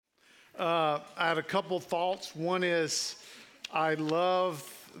I had a couple thoughts. One is I love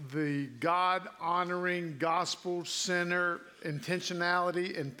the God-honoring, gospel-centered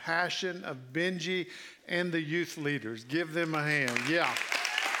intentionality and passion of Benji and the youth leaders. Give them a hand. Yeah.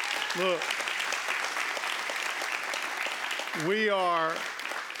 Look, we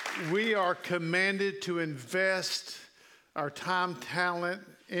are commanded to invest our time, talent,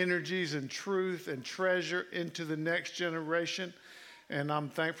 energies, and truth and treasure into the next generation. And I'm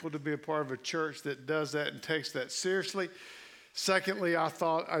thankful to be a part of a church that does that and takes that seriously. Secondly, I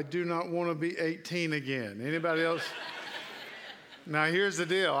thought I do not want to be 18 again. Anybody else? Now, here's the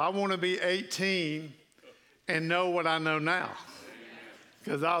deal. I want to be 18 and know what I know now,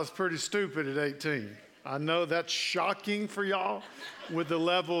 because I was pretty stupid at 18. I know that's shocking for y'all with the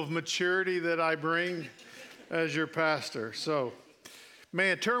level of maturity that I bring as your pastor. So,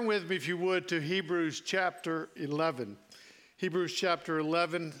 man, turn with me, if you would, to Hebrews chapter 11. Hebrews chapter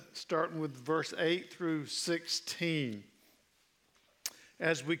 11, starting with verse 8 through 16.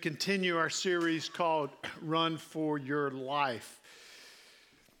 As we continue our series called Run for Your Life.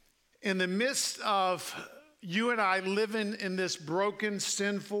 In the midst of you and I living in this broken,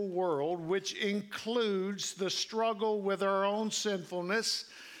 sinful world, which includes the struggle with our own sinfulness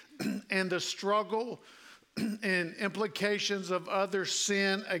and the struggle and implications of other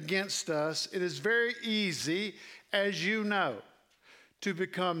sin against us, it is very easy, as you know, to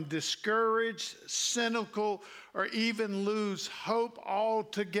become discouraged, cynical, or even lose hope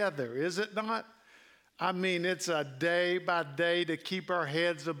altogether, is it not? I mean, it's a day by day to keep our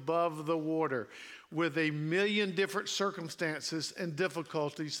heads above the water with a million different circumstances and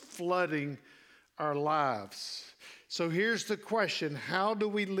difficulties flooding our lives. So here's the question: how do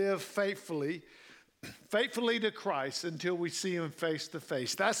we live faithfully to Christ until we see him face to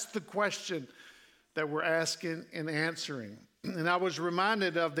face? That's the question that we're asking and answering. And I was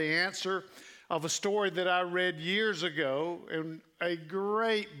reminded of the answer of a story that I read years ago in a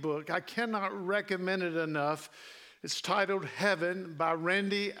great book. I cannot recommend it enough. It's titled Heaven by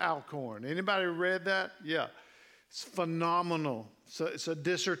Randy Alcorn. Anybody read that? Yeah. It's phenomenal. So it's a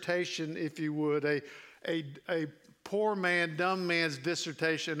dissertation, if you would, a poor man, dumb man's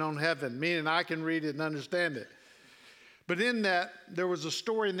dissertation on heaven, meaning I can read it and understand it. But in that, there was a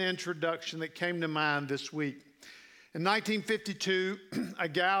story in the introduction that came to mind this week. In 1952, a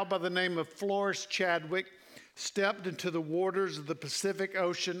gal by the name of Florence Chadwick stepped into the waters of the Pacific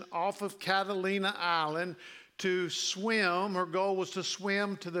Ocean off of Catalina Island to swim. Her goal was to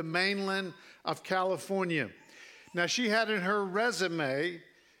swim to the mainland of California. Now, she had in her resume,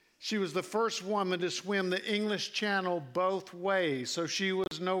 she was the first woman to swim the English Channel both ways, so she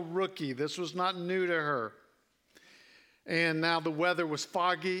was no rookie. This was not new to her. And now the weather was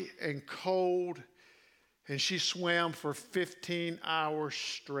foggy and cold, and she swam for 15 hours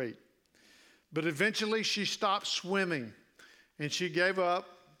straight. But eventually she stopped swimming, and she gave up,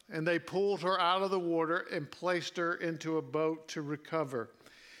 and they pulled her out of the water and placed her into a boat to recover.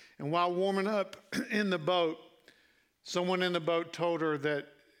 And while warming up in the boat, someone in the boat told her that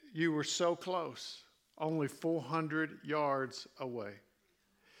you were so close, only 400 yards away.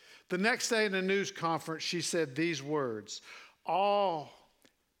 The next day in a news conference, she said these words: She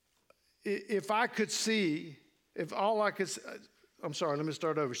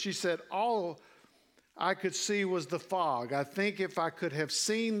said, all I could see was the fog. I think if I could have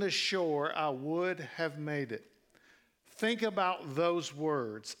seen the shore, I would have made it. Think about those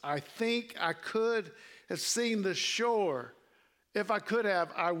words. I think I could have seen the shore. If I could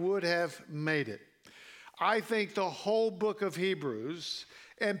have, I would have made it. I think the whole book of Hebrews,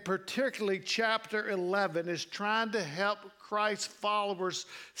 and particularly chapter 11, is trying to help Christ's followers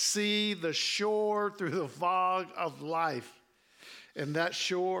see the shore through the fog of life. And that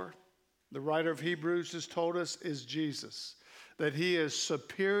shore, the writer of Hebrews has told us, is Jesus, that he is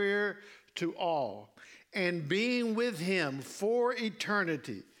superior to all, and being with him for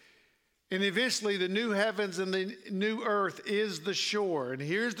eternity. And eventually the new heavens and the new earth is the shore. And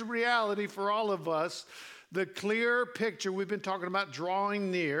here's the reality for all of us. The clear picture, we've been talking about drawing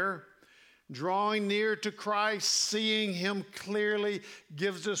near to Christ, seeing him clearly,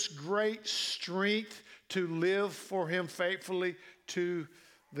 gives us great strength to live for him faithfully to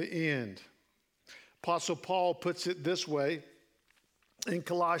the end. Apostle Paul puts it this way in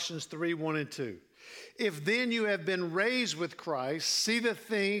Colossians 3:1-2. If then you have been raised with Christ, see the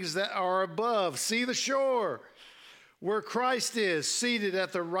things that are above, see the shore where Christ is seated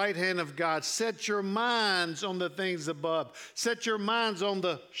at the right hand of God. Set your minds on the things above. Set your minds on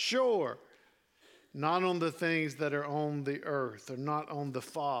the shore, not on the things that are on the earth or not on the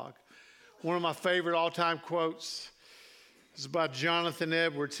fog. One of my favorite all-time quotes This is by Jonathan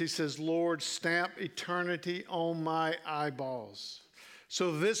Edwards. He says, Lord, stamp eternity on my eyeballs.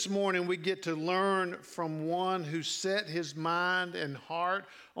 So this morning we get to learn from one who set his mind and heart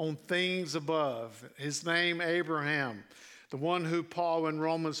on things above. His name, Abraham, the one who Paul in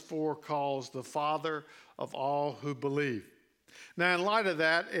Romans 4 calls the father of all who believe. Now, in light of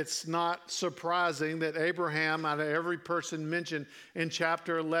that, it's not surprising that Abraham, out of every person mentioned in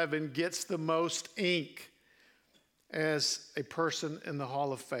chapter 11, gets the most ink as a person in the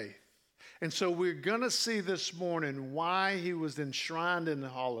Hall of Faith. And so we're going to see this morning why he was enshrined in the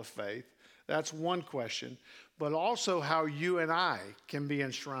Hall of Faith. That's one question. But also how you and I can be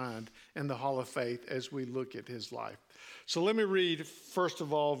enshrined in the Hall of Faith as we look at his life. So let me read, first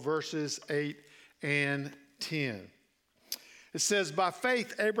of all, verses 8 and 10. It says, by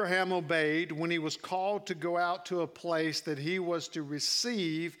faith Abraham obeyed when he was called to go out to a place that he was to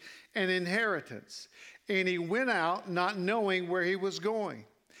receive an inheritance. And he went out not knowing where he was going.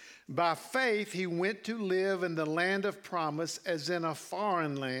 By faith he went to live in the land of promise as in a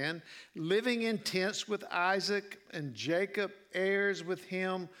foreign land, living in tents with Isaac and Jacob, heirs with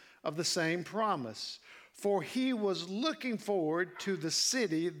him of the same promise. For he was looking forward to the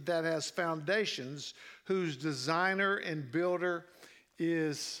city that has foundations, whose designer and builder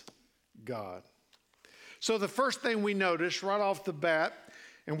is God. So the first thing we notice right off the bat,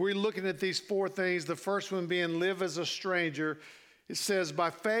 and we're looking at these four things, the first one being live as a stranger. It says, by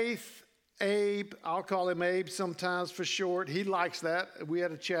faith, Abe, I'll call him Abe sometimes for short. He likes that. We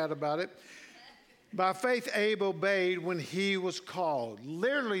had a chat about it. By faith, Abe obeyed when he was called.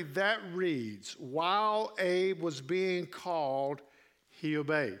 Literally, that reads, while Abe was being called, he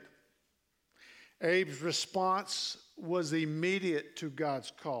obeyed. Abe's response was immediate to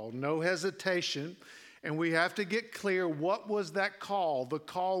God's call, no hesitation. And we have to get clear, what was that call? The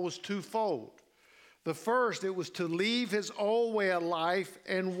call was twofold. The first, it was to leave his old way of life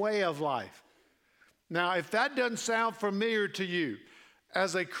and way of life. Now, if that doesn't sound familiar to you,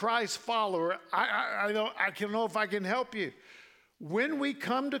 as a Christ follower, I don't know if I can help you. When we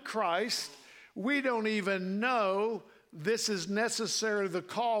come to Christ, we don't even know this is necessarily the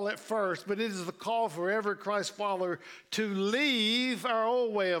call at first, but it is the call for every Christ follower to leave our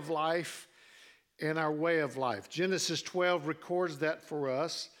old way of life and our way of life. Genesis 12 records that for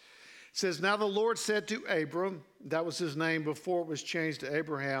us. It says, now the Lord said to Abram, that was his name before it was changed to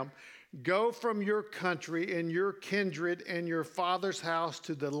Abraham, go from your country and your kindred and your father's house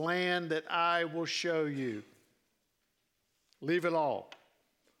to the land that I will show you. Leave it all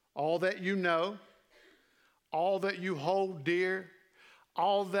that you know, all that you hold dear,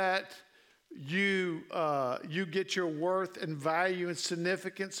 all that you get your worth and value and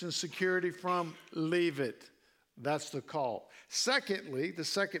significance and security from, leave it. That's the call. Secondly, the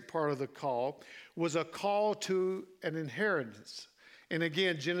second part of the call was a call to an inheritance. And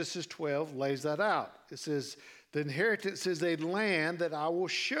again, Genesis 12 lays that out. It says, the inheritance is a land that I will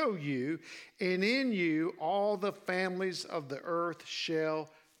show you, and in you all the families of the earth shall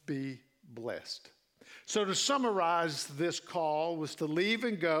be blessed. So to summarize this call was to leave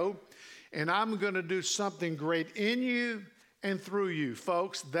and go, and I'm going to do something great in you and through you.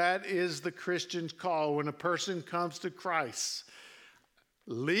 Folks, that is the Christian's call when a person comes to Christ.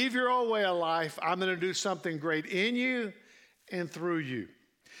 Leave your old way of life. I'm going to do something great in you and through you.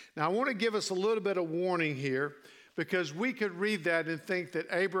 Now, I want to give us a little bit of warning here, because we could read that and think that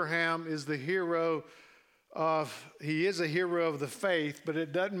Abraham is the hero he is a hero of the faith, but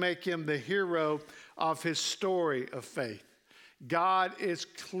it doesn't make him the hero of his story of faith. God is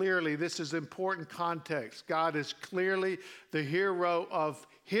clearly, this is important context, God is clearly the hero of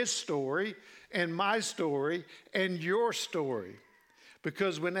his story and my story and your story.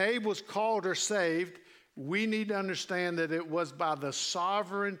 Because when Abe was called or saved, we need to understand that it was by the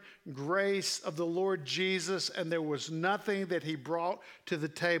sovereign grace of the Lord Jesus, and there was nothing that he brought to the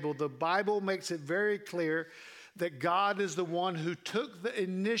table. The Bible makes it very clear that God is the one who took the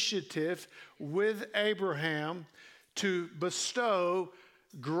initiative with Abraham to bestow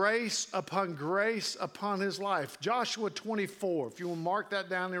grace upon his life. Joshua 24, if you will mark that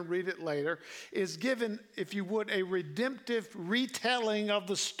down and read it later, is given, if you would, a redemptive retelling of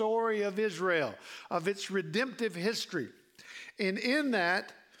the story of Israel, of its redemptive history. And in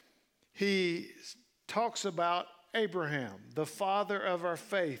that, he talks about Abraham, the father of our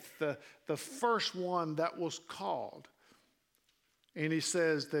faith, the first one that was called. And he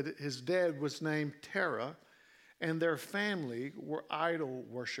says that his dad was named Terah, and their family were idol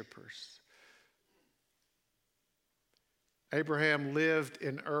worshipers. Abraham lived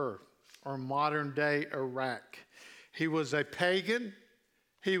in Ur, or modern-day Iraq. He was a pagan.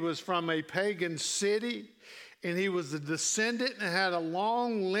 He was from a pagan city, and he was a descendant and had a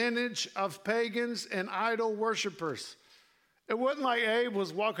long lineage of pagans and idol worshipers. It wasn't like Abe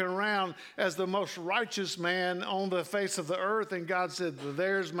was walking around as the most righteous man on the face of the earth and God said,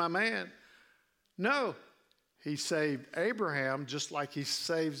 there's my man. No, he saved Abraham just like he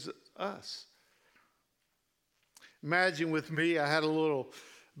saves us. Imagine with me, I had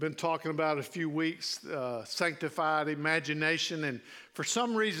been talking about a few weeks, sanctified imagination, and for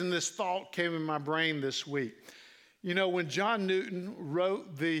some reason this thought came in my brain this week. You know, when John Newton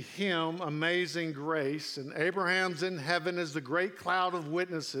wrote the hymn, Amazing Grace, and Abraham's in heaven as the great cloud of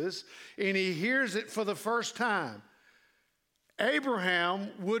witnesses, and he hears it for the first time,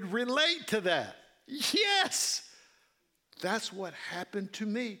 Abraham would relate to that. Yes, that's what happened to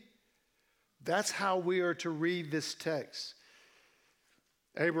me. That's how we are to read this text.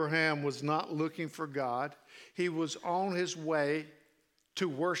 Abraham was not looking for God. He was on his way to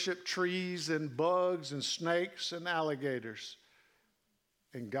worship trees and bugs and snakes and alligators.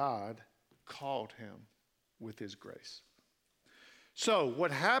 And God called him with his grace. So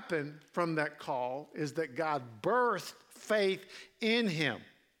what happened from that call is that God birthed faith in him.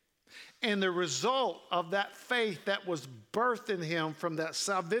 And the result of that faith that was birthed in him from that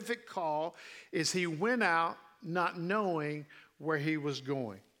salvific call is he went out not knowing where he was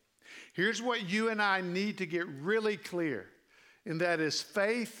going. Here's what you and I need to get really clear, and that is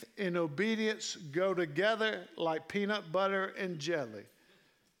faith and obedience go together like peanut butter and jelly.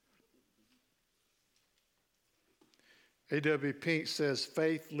 A.W. Pink says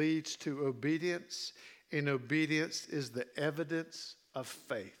faith leads to obedience, and obedience is the evidence of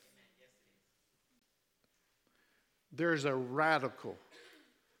faith. There's a radical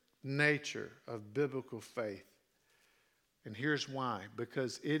nature of biblical faith. And here's why.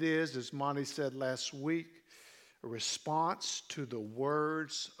 Because it is, as Monty said last week, a response to the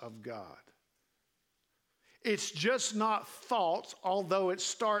words of God. It's just not thoughts, although it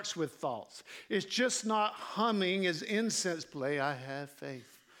starts with thoughts. It's just not humming as incense play, I have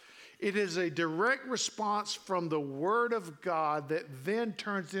faith. It is a direct response from the Word of God that then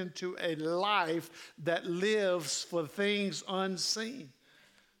turns into a life that lives for things unseen.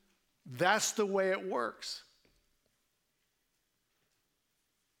 That's the way it works.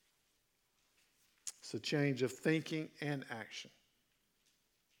 It's a change of thinking and action.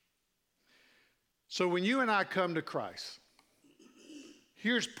 So when you and I come to Christ,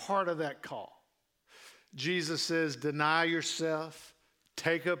 here's part of that call. Jesus says, deny yourself,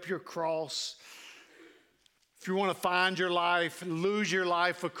 take up your cross. If you want to find your life, lose your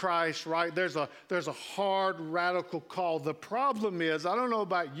life for Christ, right? There's a hard, radical call. The problem is, I don't know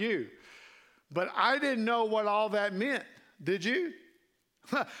about you, but I didn't know what all that meant. Did you?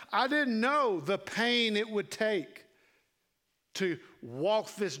 I didn't know the pain it would take to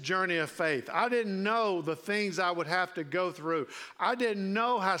walk this journey of faith. I didn't know the things I would have to go through. I didn't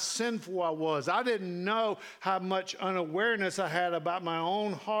know how sinful I was. I didn't know how much unawareness I had about my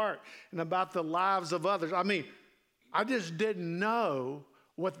own heart and about the lives of others. I mean, I just didn't know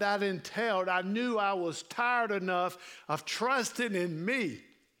what that entailed. I knew I was tired enough of trusting in me.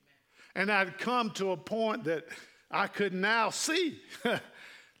 And I'd come to a point that I could now see.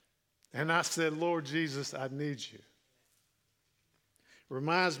 And I said, Lord Jesus, I need you.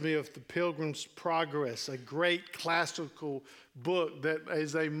 Reminds me of the Pilgrim's Progress, a great classical book that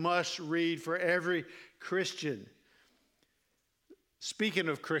is a must read for every Christian. Speaking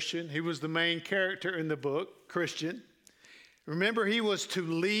of Christian, he was the main character in the book, Christian. Remember, he was to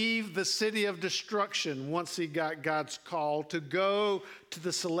leave the city of destruction once he got God's call to go to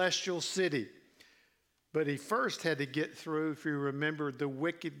the celestial city. But he first had to get through, if you remember, the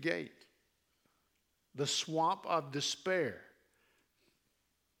wicket gate, the swamp of despair,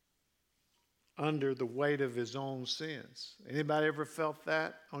 under the weight of his own sins. Anybody ever felt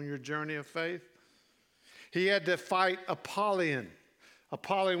that on your journey of faith? He had to fight Apollyon.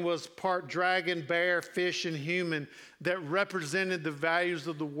 Apollyon was part dragon, bear, fish, and human that represented the values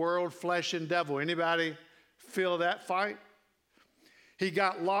of the world, flesh, and devil. Anybody feel that fight? He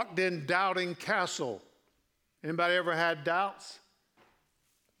got locked in Doubting Castle. Anybody ever had doubts?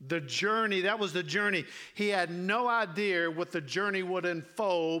 The journey, that was the journey. He had no idea what the journey would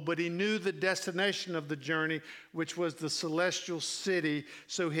unfold, but he knew the destination of the journey, which was the celestial city.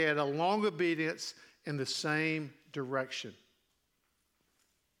 So he had a long obedience in the same direction.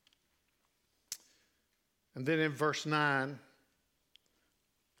 And then in verse 9,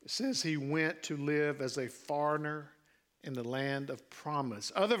 it says he went to live as a foreigner in the land of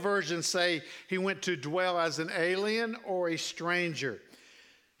promise. Other versions say he went to dwell as an alien or a stranger.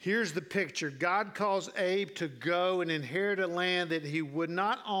 Here's the picture. God calls Abe to go and inherit a land that he would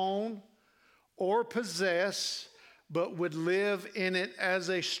not own or possess, but would live in it as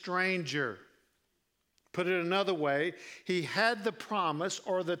a stranger. Put it another way, he had the promise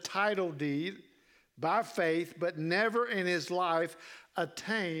or the title deed by faith, but never in his life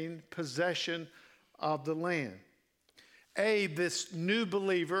attained possession of the land. Abe, this new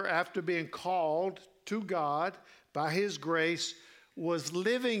believer, after being called to God by his grace, was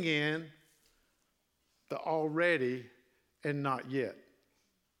living in the already and not yet.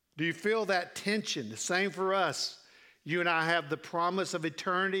 Do you feel that tension? The same for us. You and I have the promise of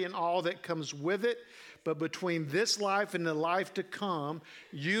eternity and all that comes with it. But between this life and the life to come,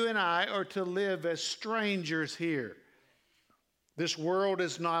 you and I are to live as strangers here. This world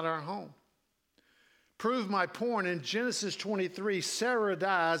is not our home. Prove my point. In Genesis 23, Sarah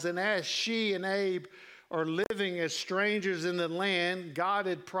dies, and as she and Abe are living as strangers in the land, God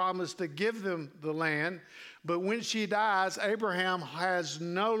had promised to give them the land. But when she dies, Abraham has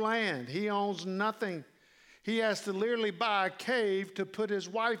no land. He owns nothing. He has to literally buy a cave to put his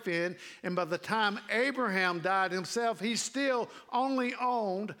wife in. And by the time Abraham died himself, he still only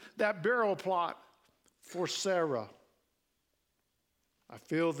owned that burial plot for Sarah. I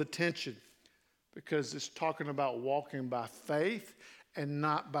feel the tension because it's talking about walking by faith and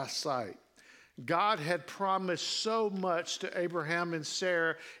not by sight. God had promised so much to Abraham and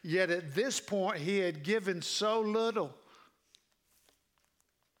Sarah, yet at this point he had given so little.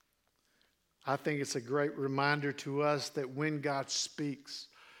 I think it's a great reminder to us that when God speaks,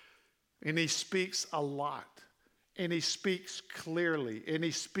 and he speaks a lot, and he speaks clearly, and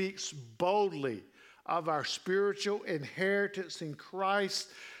he speaks boldly of our spiritual inheritance in Christ,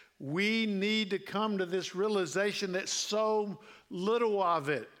 we need to come to this realization that so little of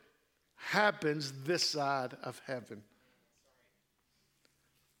it happens this side of heaven.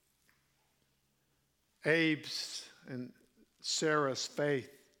 Abe's and Sarah's faith,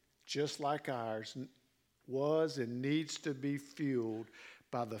 just like ours, was and needs to be fueled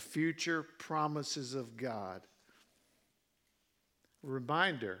by the future promises of God.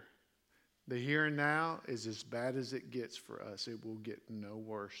 Reminder, the here and now is as bad as it gets for us. It will get no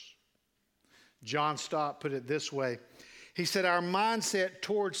worse. John Stott put it this way. He said, our mindset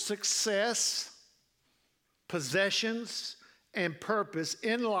towards success, possessions, and purpose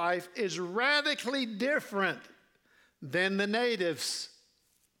in life is radically different than the natives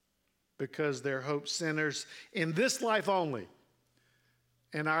because their hope centers in this life only,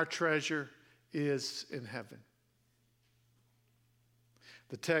 and our treasure is in heaven.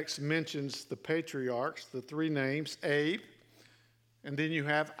 The text mentions the patriarchs, the three names, Abe, and then you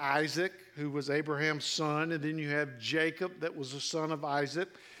have Isaac, who was Abraham's son, and then you have Jacob, that was the son of Isaac.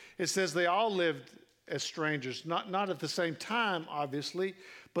 It says they all lived as strangers, not at the same time, obviously,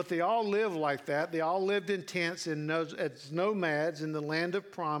 but they all lived like that. They all lived in tents as nomads in the land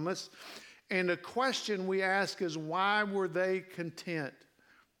of promise. And the question we ask is, why were they content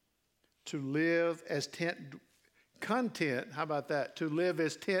to live as to live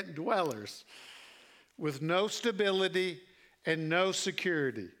as tent dwellers with no stability and no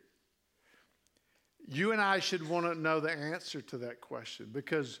security? You and I should want to know the answer to that question,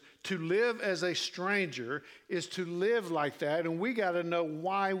 because to live as a stranger is to live like that, and we got to know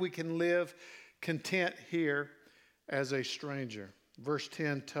why we can live content here as a stranger. Verse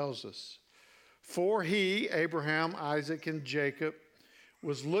 10 tells us, for he, Abraham, Isaac, and Jacob,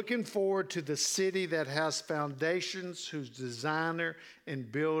 was looking forward to the city that has foundations, whose designer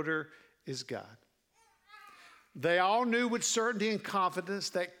and builder is God. They all knew with certainty and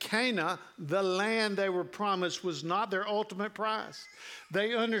confidence that Canaan, the land they were promised, was not their ultimate prize.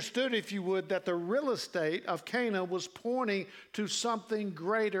 They understood, if you would, that the real estate of Canaan was pointing to something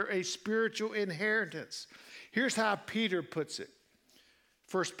greater, a spiritual inheritance. Here's how Peter puts it.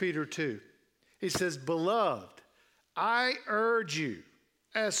 1 Peter 2. He says, beloved, I urge you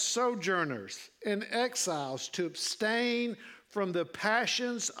as sojourners and exiles to abstain from the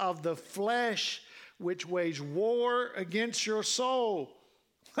passions of the flesh which wage war against your soul.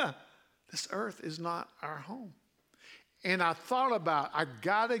 This earth is not our home. And I thought about, I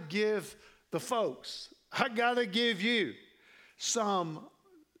got to give the folks, I got to give you some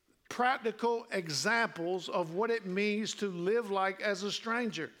practical examples of what it means to live like as a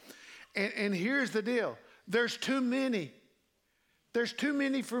stranger. And here's the deal. There's too many. There's too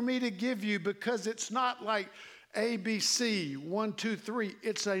many for me to give you, because it's not like ABC, 1, 2, 3.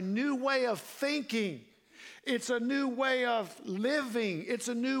 It's a new way of thinking. It's a new way of living. It's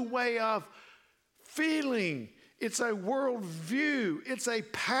a new way of feeling. It's a worldview. It's a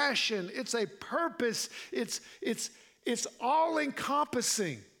passion. It's a purpose. It's all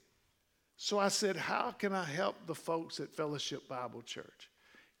encompassing. So I said, how can I help the folks at Fellowship Bible Church?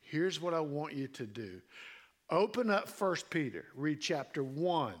 here's what I want you to do. Open up 1 Peter, read chapter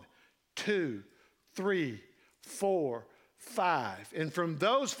 1, 2, 3, 4, 5. And from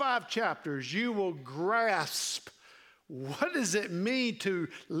those 5 chapters, you will grasp what does it mean to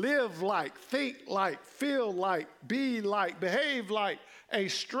live like, think like, feel like, be like, behave like a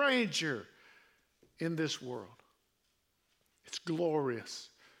stranger in this world. It's glorious.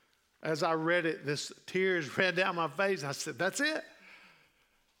 As I read it, this tears ran down my face. I said, that's it.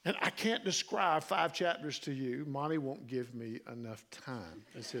 And I can't describe 5 chapters to you. Monty won't give me enough time.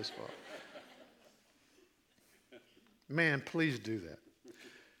 It's his fault. Man, please do that.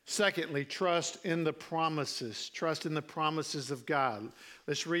 Secondly, trust in the promises. Trust in the promises of God.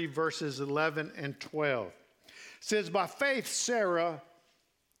 Let's read verses 11 and 12. It says, by faith, Sarah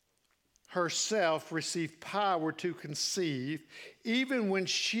herself received power to conceive, even when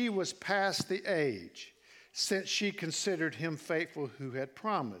she was past the age, since she considered him faithful who had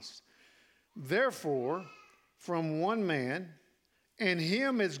promised. Therefore, from one man, and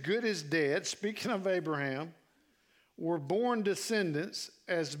him as good as dead, speaking of Abraham, were born descendants,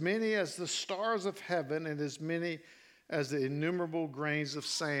 as many as the stars of heaven and as many as the innumerable grains of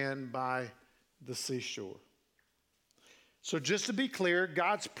sand by the seashore. So just to be clear,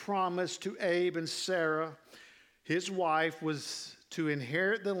 God's promise to Abe and Sarah, his wife, was to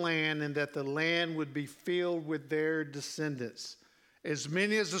inherit the land and that the land would be filled with their descendants. As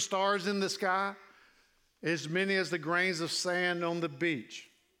many as the stars in the sky, as many as the grains of sand on the beach.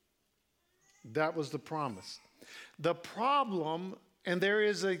 That was the promise. The problem, and there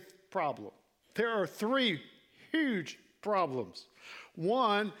is a problem. There are 3 huge problems.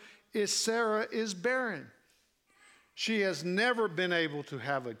 One is Sarah is barren. She has never been able to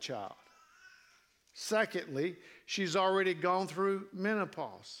have a child. Secondly, she's already gone through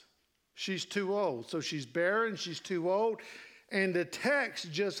menopause. She's too old. So she's barren, she's too old, and the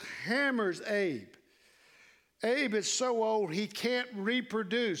text just hammers Abe. Abe is so old he can't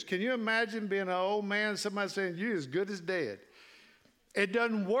reproduce. Can you imagine being an old man, somebody saying, you're as good as dead? It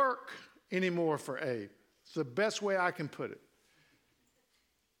doesn't work anymore for Abe. It's the best way I can put it.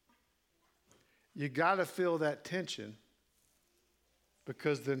 You got to feel that tension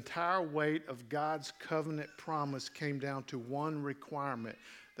because the entire weight of God's covenant promise came down to one requirement,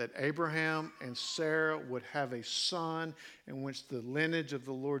 that Abraham and Sarah would have a son in which the lineage of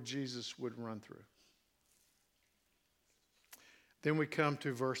the Lord Jesus would run through. Then we come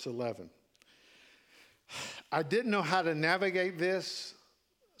to verse 11. I didn't know how to navigate this,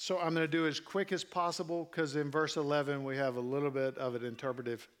 so I'm going to do it as quick as possible because in verse 11 we have a little bit of an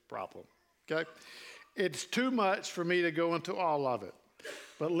interpretive problem. Okay? It's too much for me to go into all of it,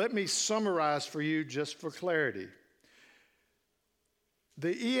 but let me summarize for you just for clarity.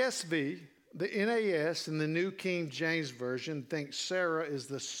 The ESV, the NAS, and the New King James Version think Sarah is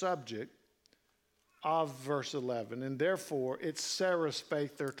the subject of verse 11, and therefore it's Sarah's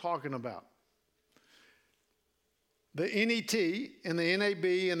faith they're talking about. The NET and the NAB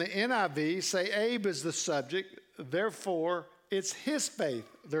and the NIV say Abe is the subject, therefore it's his faith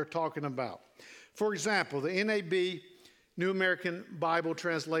they're talking about. For example, the NAB, New American Bible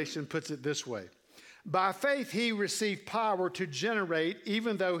Translation, puts it this way. By faith he received power to generate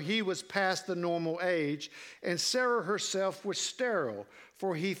even though he was past the normal age, and Sarah herself was sterile,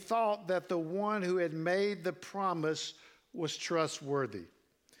 for he thought that the one who had made the promise was trustworthy.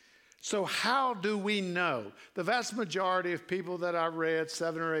 So how do we know? The vast majority of people that I read,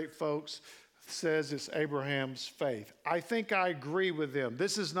 7 or 8 folks, says it's Abraham's faith. I think I agree with them.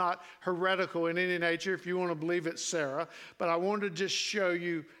 This is not heretical in any nature if you want to believe it's Sarah, but I wanted to just show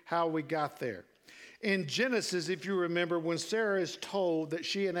you how we got there. In Genesis, if you remember, when Sarah is told that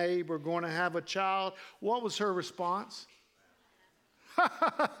she and Abe are going to have a child, what was her response?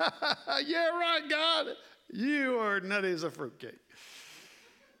 Yeah, right, God. You are nutty as a fruitcake.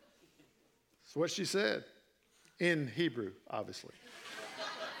 That's what she said in Hebrew, obviously.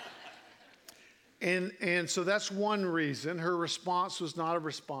 And so that's one reason her response was not a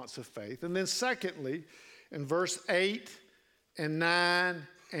response of faith. And then secondly, in verse 8 and 9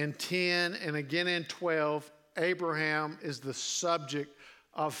 and 10 and again in 12, Abraham is the subject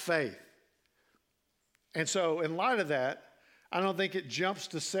of faith. And so in light of that, I don't think it jumps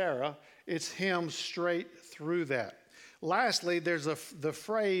to Sarah. It's him straight through that. Lastly, there's the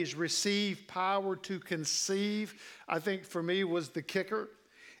phrase, receive power to conceive, I think for me was the kicker,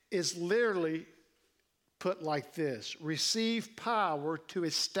 is literally put like this: receive power to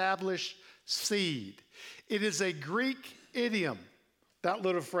establish seed. It is a Greek idiom That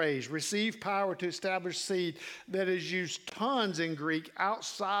little phrase, receive power to establish seed, that is used tons in Greek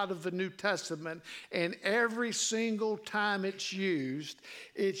outside of the New Testament. And every single time it's used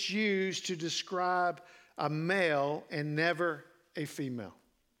to describe a male and never a female.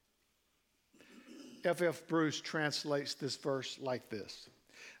 F.F. Bruce translates this verse like this.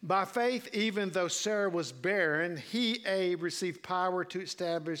 By faith, even though Sarah was barren, he, Abe, received power to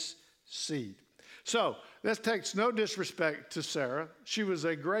establish seed. So, this takes no disrespect to Sarah. She was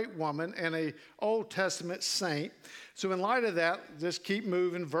a great woman and an Old Testament saint. So in light of that, just keep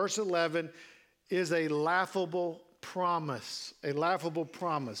moving. Verse 11 is a laughable promise. A laughable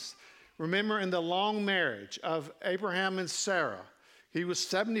promise. Remember in the long marriage of Abraham and Sarah, he was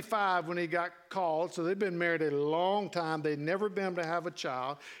 75 when he got called, so they'd been married a long time. They'd never been able to have a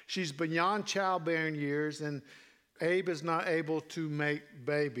child. She's beyond childbearing years, and Abe is not able to make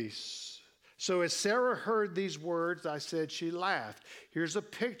babies. So as Sarah heard these words, I said she laughed. Here's a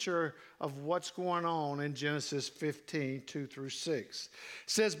picture of what's going on in Genesis 15, 2 through 6. It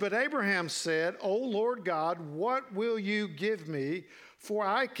says, but Abraham said, O Lord God, what will you give me? For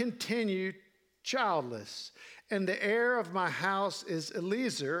I continue childless, and the heir of my house is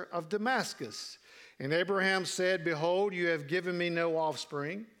Eliezer of Damascus. And Abraham said, behold, you have given me no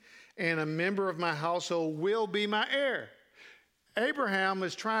offspring, and a member of my household will be my heir. Abraham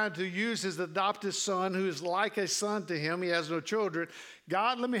is trying to use his adopted son, who is like a son to him. He has no children.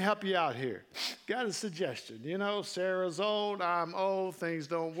 God, let me help you out here. Got a suggestion. You know, Sarah's old, I'm old, things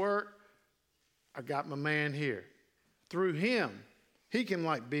don't work. I got my man here. Through him, he can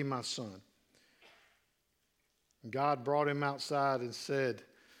be my son. And God brought him outside and said,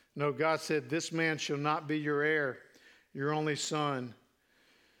 no, God said, this man shall not be your heir, your only son.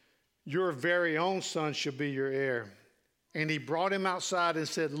 Your very own son shall be your heir. And he brought him outside and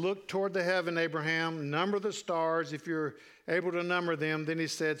said, look toward the heaven, Abraham, number the stars if you're able to number them. Then he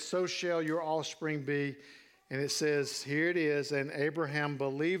said, so shall your offspring be. And it says, here it is, and Abraham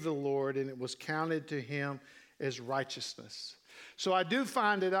believed the Lord, and it was counted to him as righteousness. So I do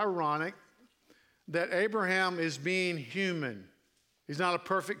find it ironic that Abraham is being human. He's not a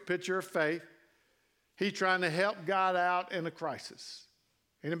perfect picture of faith. He's trying to help God out in a crisis.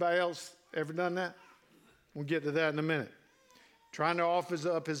 Anybody else ever done that? We'll get to that in a minute. Trying to offer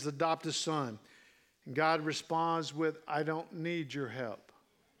up his adopted son. And God responds with, I don't need your help.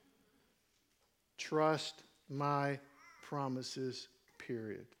 Trust my promises,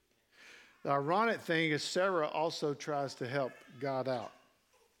 period. The ironic thing is Sarah also tries to help God out.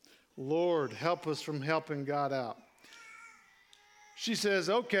 Lord, help us from helping God out. She says,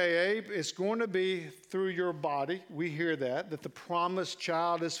 okay, Abe, it's going to be through your body. We hear that the promised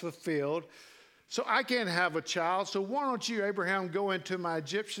child is fulfilled. So I can't have a child, so why don't you, Abraham, go into my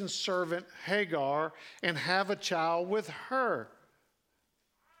Egyptian servant Hagar and have a child with her?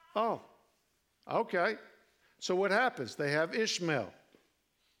 Oh, okay. So what happens? They have Ishmael.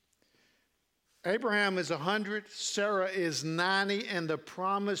 Abraham is 100, Sarah is 90, and the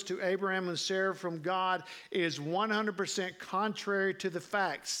promise to Abraham and Sarah from God is 100% contrary to the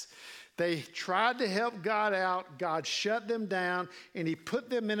facts. They tried to help God out. God shut them down, and he put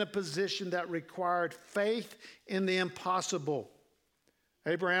them in a position that required faith in the impossible.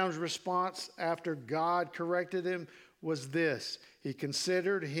 Abraham's response after God corrected him was this. He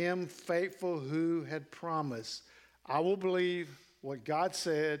considered him faithful who had promised. I will believe what God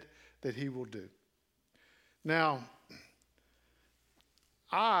said that he will do. Now,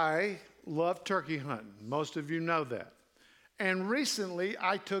 I love turkey hunting. Most of you know that. And recently,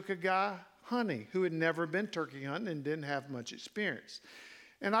 I took a guy hunting who had never been turkey hunting and didn't have much experience.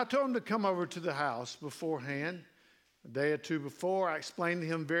 And I told him to come over to the house beforehand. A day or two before, I explained to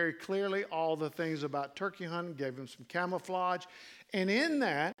him very clearly all the things about turkey hunting, gave him some camouflage. And in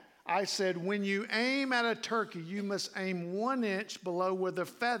that, I said, when you aim at a turkey, you must aim 1 inch below where the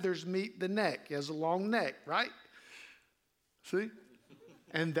feathers meet the neck. He has a long neck, right? See?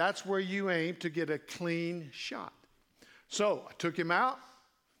 And that's where you aim to get a clean shot. So I took him out.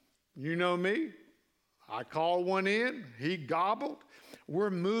 You know me. I called one in. He gobbled. We're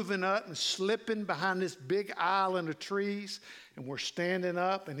moving up and slipping behind this big island of trees. And we're standing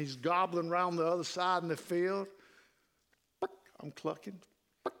up, and he's gobbling around the other side in the field. I'm clucking.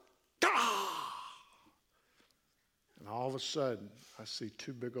 And all of a sudden, I see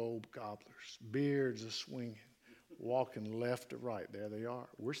 2 big old gobblers, beards are swinging, walking left to right. There they are.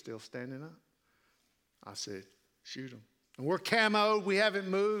 We're still standing up. I said, shoot them. And we're camoed. We haven't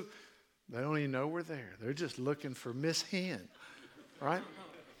moved. They don't even know we're there. They're just looking for Miss Hen, right?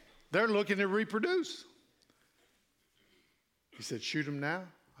 They're looking to reproduce. He said, shoot them now?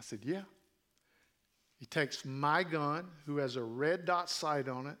 I said, yeah. He takes my gun, who has a red dot sight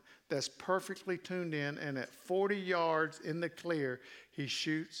on it, that's perfectly tuned in, and at 40 yards in the clear, he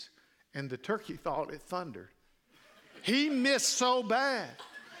shoots, and the turkey thought it thundered. He missed so bad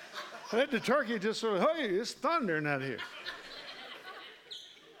that the turkey just sort of, hey, it's thundering out here.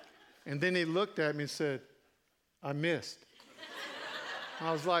 And then he looked at me and said, I missed.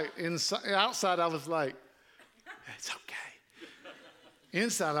 I was like, outside I was like, it's okay.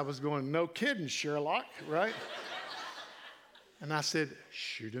 Inside I was going, no kidding, Sherlock, right? And I said,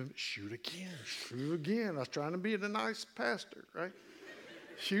 shoot him, shoot again. I was trying to be the nice pastor, right?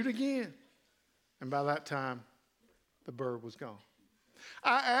 Shoot again. And by that time, the bird was gone.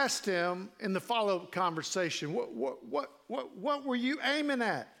 I asked him in the follow-up conversation, what were you aiming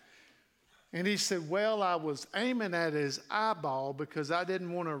at? And he said, well, I was aiming at his eyeball because I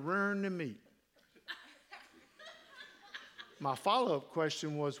didn't want to ruin the meat. My follow-up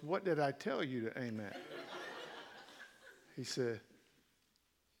question was, what did I tell you to aim at? He said,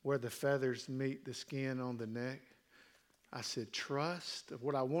 where the feathers meet the skin on the neck. I said, trust.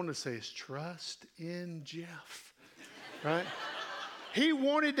 What I want to say is trust in Jeff, right? He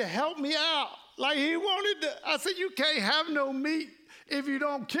wanted to help me out. Like he wanted to. I said, you can't have no meat if you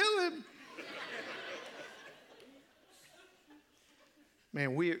don't kill him.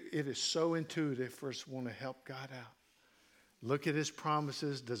 Man, it is so intuitive for us to want to help God out. Look at his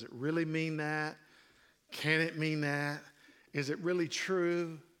promises. Does it really mean that? Can it mean that? Is it really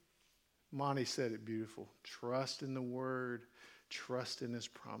true? Monty said it beautiful. Trust in the word. Trust in his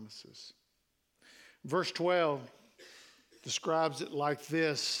promises. Verse 12 describes it like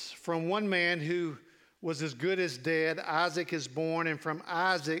this. From one man who was as good as dead, Isaac is born, and from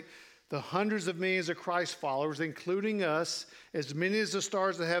Isaac, the hundreds of millions of Christ followers, including us, as many as the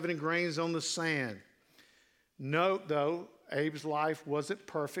stars of heaven and grains on the sand. Note, though, Abe's life wasn't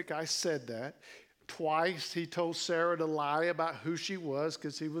perfect. I said that. Twice he told Sarah to lie about who she was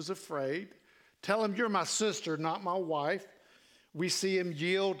because he was afraid. Tell him, you're my sister, not my wife. We see him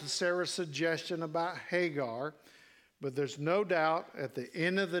yield to Sarah's suggestion about Hagar. But there's no doubt at the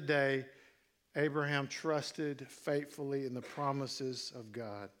end of the day, Abraham trusted faithfully in the promises of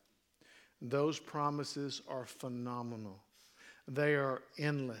God. Those promises are phenomenal. They are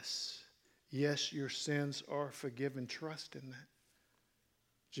endless. Yes, your sins are forgiven. Trust in that.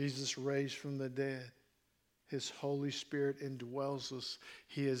 Jesus raised from the dead. His Holy Spirit indwells us.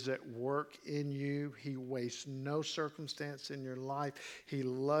 He is at work in you. He wastes no circumstance in your life. He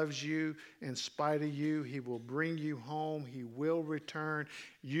loves you in spite of you. He will bring you home. He will return.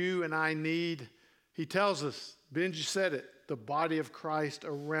 You and I need, he tells us, Benji said it, the body of Christ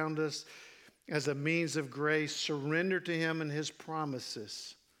around us as a means of grace. Surrender to him and his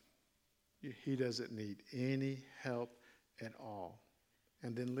promises. He doesn't need any help at all.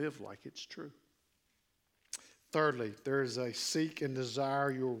 And then live like it's true. Thirdly, there is a seek and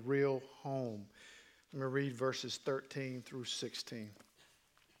desire your real home. I'm going to read verses 13 through 16.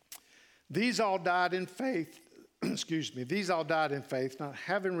 These all died in faith, these all died in faith, not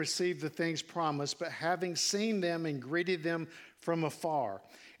having received the things promised, but having seen them and greeted them from afar,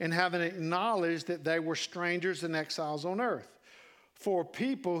 and having acknowledged that they were strangers and exiles on earth. For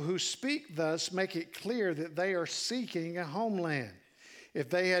people who speak thus make it clear that they are seeking a homeland. If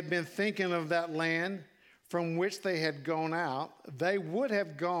they had been thinking of that land from which they had gone out, they would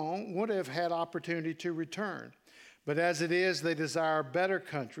have had opportunity to return. But as it is, they desire a better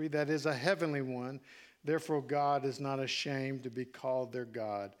country, that is a heavenly one. Therefore, God is not ashamed to be called their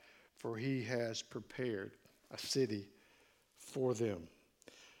God, for he has prepared a city for them.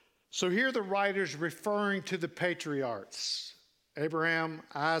 So here the writer's referring to the patriarchs, Abraham,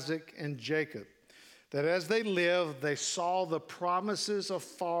 Isaac, and Jacob, that as they lived, they saw the promises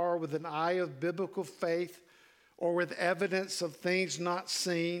afar with an eye of biblical faith or with evidence of things not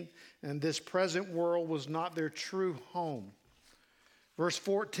seen, and this present world was not their true home. Verse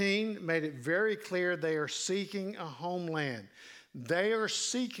 14 made it very clear they are seeking a homeland. They are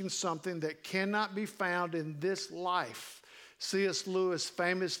seeking something that cannot be found in this life. C.S. Lewis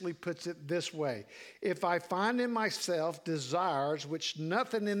famously puts it this way: if I find in myself desires which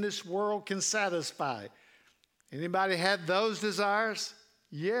nothing in this world can satisfy. Anybody had those desires?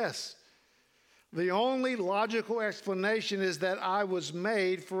 Yes. The only logical explanation is that I was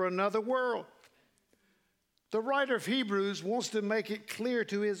made for another world. The writer of Hebrews wants to make it clear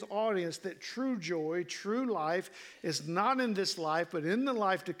to his audience that true joy, true life is not in this life, but in the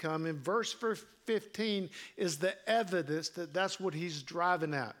life to come. And verse 15 is the evidence that that's what he's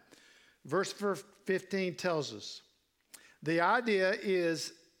driving at. Verse 15 tells us, the idea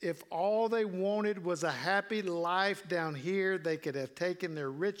is if all they wanted was a happy life down here, they could have taken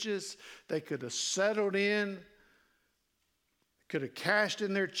their riches, they could have settled in, could have cashed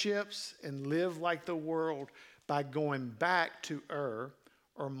in their chips and lived like the world by going back to Ur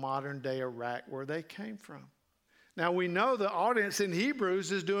or modern day Iraq where they came from. Now we know the audience in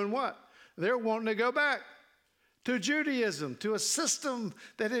Hebrews is doing what? They're wanting to go back to Judaism, to a system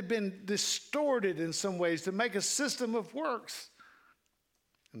that had been distorted in some ways, to make a system of works.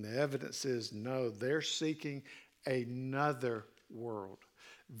 And the evidence is no, they're seeking another world.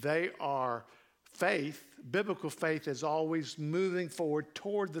 They are faith, biblical faith is always moving forward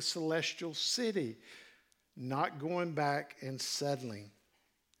toward the celestial city, not going back and settling.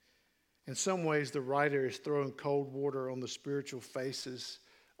 In some ways, the writer is throwing cold water on the spiritual faces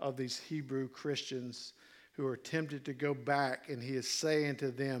of these Hebrew Christians who are tempted to go back, and he is saying to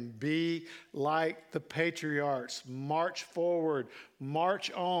them, be like the patriarchs, march forward,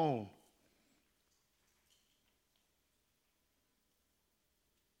 march on.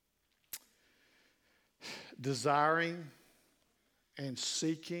 Desiring and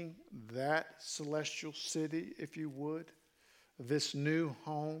seeking that celestial city, if you would, this new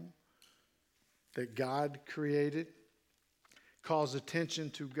home that God created, calls attention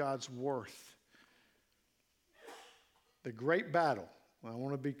to God's worth. The great battle, I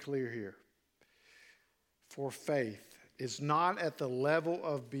want to be clear here, for faith is not at the level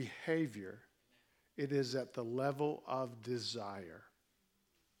of behavior, it is at the level of desire.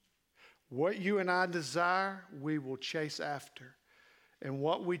 What you and I desire, we will chase after. And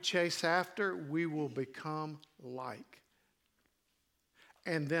what we chase after, we will become like.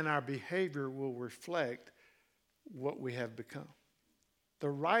 And then our behavior will reflect what we have become. The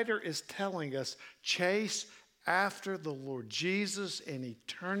writer is telling us, chase after the Lord Jesus in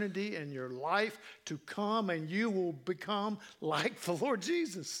eternity in your life to come, and you will become like the Lord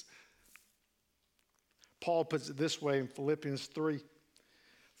Jesus. Paul puts it this way in Philippians 3.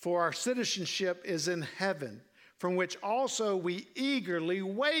 For our citizenship is in heaven, from which also we eagerly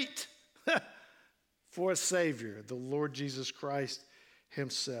wait for a Savior, the Lord Jesus Christ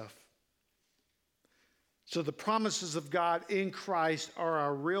himself. So the promises of God in Christ are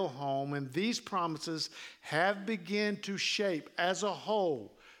our real home, and these promises have begun to shape as a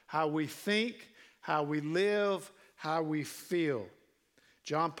whole how we think, how we live, how we feel.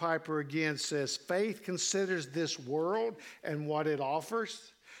 John Piper again says, faith considers this world and what it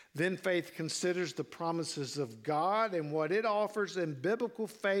offers. Then faith considers the promises of God and what it offers, and biblical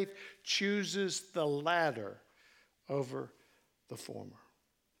faith chooses the latter over the former.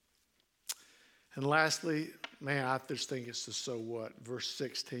 And lastly, man, I just think it's the so what, verse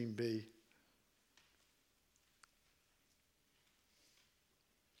 16b.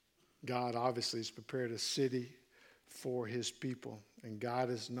 God obviously has prepared a city for his people, and God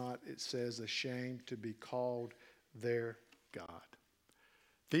is not, it says, ashamed to be called their God.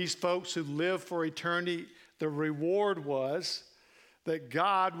 These folks who live for eternity, the reward was that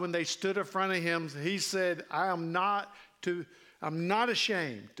God, when they stood in front of him, he said, I'm not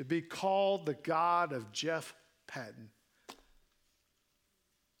ashamed to be called the God of Jeff Patton.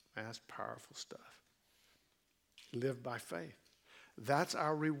 Man, that's powerful stuff. Live by faith. That's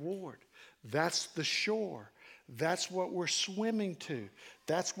our reward. That's the shore. That's what we're swimming to.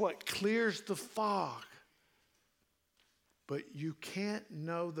 That's what clears the fog. But you can't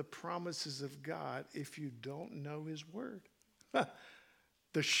know the promises of God if you don't know his word.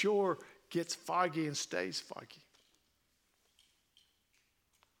 The shore gets foggy and stays foggy.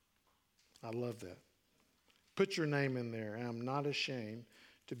 I love that. Put your name in there. I'm not ashamed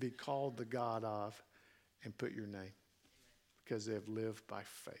to be called the God of, and put your name, because they have lived by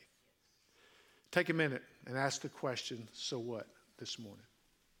faith. Take a minute and ask the question, so what, this morning?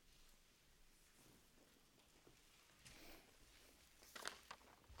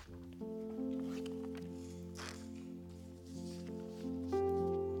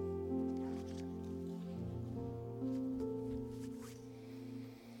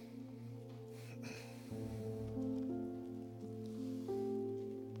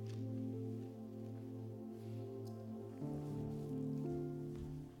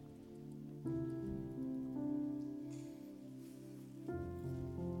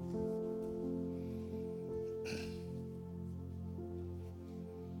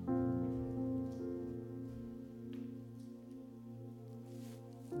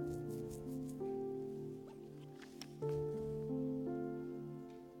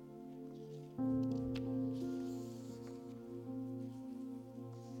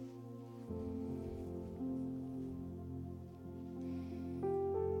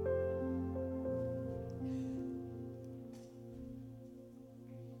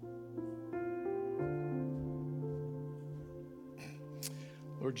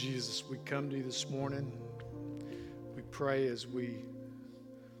 Lord Jesus, we come to you this morning. We pray as we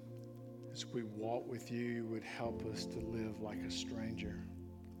walk with you, you would help us to live like a stranger.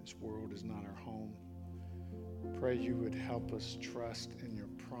 This world is not our home. Pray you would help us trust in your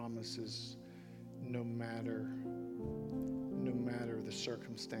promises no matter the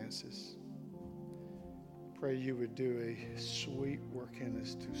circumstances. Pray you would do a sweet work in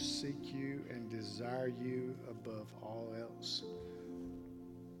us to seek you and desire you above all else,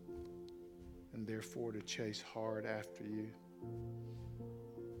 and therefore to chase hard after you.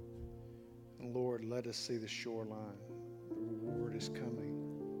 And Lord, let us see the shoreline. The reward is coming.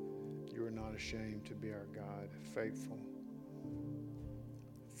 You are not ashamed to be our God. Faithful.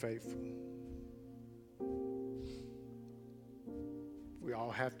 Faithful. We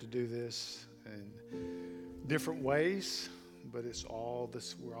all have to do this in different ways, but it's all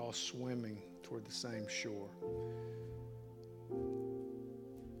this. We're all swimming toward the same shore.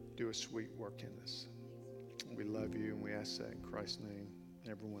 Do a sweet work in us. We love you and we ask that in Christ's name.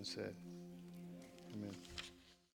 Everyone said, amen.